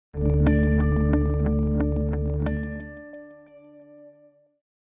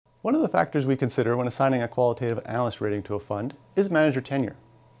One of the factors we consider when assigning a qualitative analyst rating to a fund is manager tenure.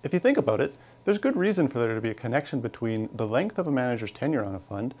 If you think about it, there's good reason for there to be a connection between the length of a manager's tenure on a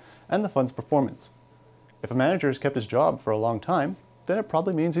fund and the fund's performance. If a manager has kept his job for a long time, then it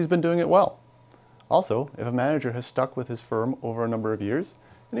probably means he's been doing it well. Also, if a manager has stuck with his firm over a number of years,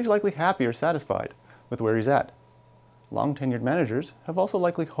 then he's likely happy or satisfied with where he's at. Long-tenured managers have also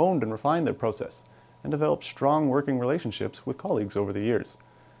likely honed and refined their process and developed strong working relationships with colleagues over the years.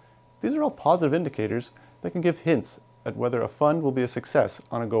 These are all positive indicators that can give hints at whether a fund will be a success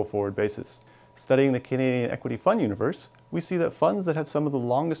on a go-forward basis. Studying the Canadian equity fund universe, we see that funds that have some of the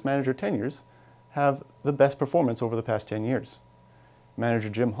longest manager tenures have the best performance over the past 10 years. Manager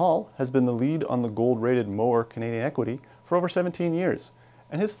Jim Hall has been the lead on the gold-rated Moore Canadian equity for over 17 years,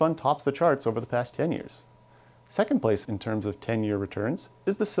 and his fund tops the charts over the past 10 years. Second place in terms of 10-year returns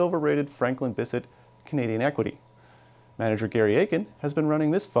is the silver-rated Franklin Bissett Canadian equity. Manager Gary Aiken has been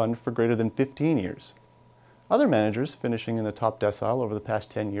running this fund for greater than 15 years. Other managers finishing in the top decile over the past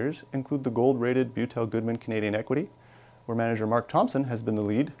 10 years include the gold-rated Beutel Goodman Canadian equity, where manager Mark Thompson has been the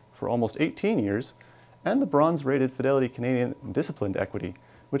lead for almost 18 years, and the bronze-rated Fidelity Canadian Disciplined equity,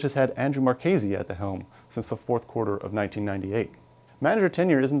 which has had Andrew Marchese at the helm since the fourth quarter of 1998. Manager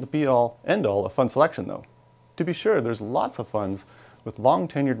tenure isn't the be-all, end-all of fund selection, though. To be sure, there's lots of funds with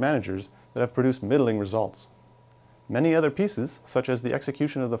long-tenured managers that have produced middling results. Many other pieces, such as the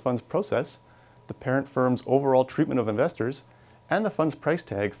execution of the fund's process, the parent firm's overall treatment of investors, and the fund's price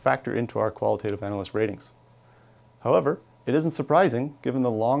tag factor into our qualitative analyst ratings. However, it isn't surprising, given the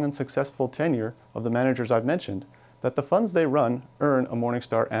long and successful tenure of the managers I've mentioned, that the funds they run earn a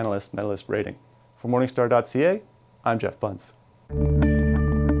Morningstar Analyst Medalist rating. For Morningstar.ca, I'm Jeff Bunce.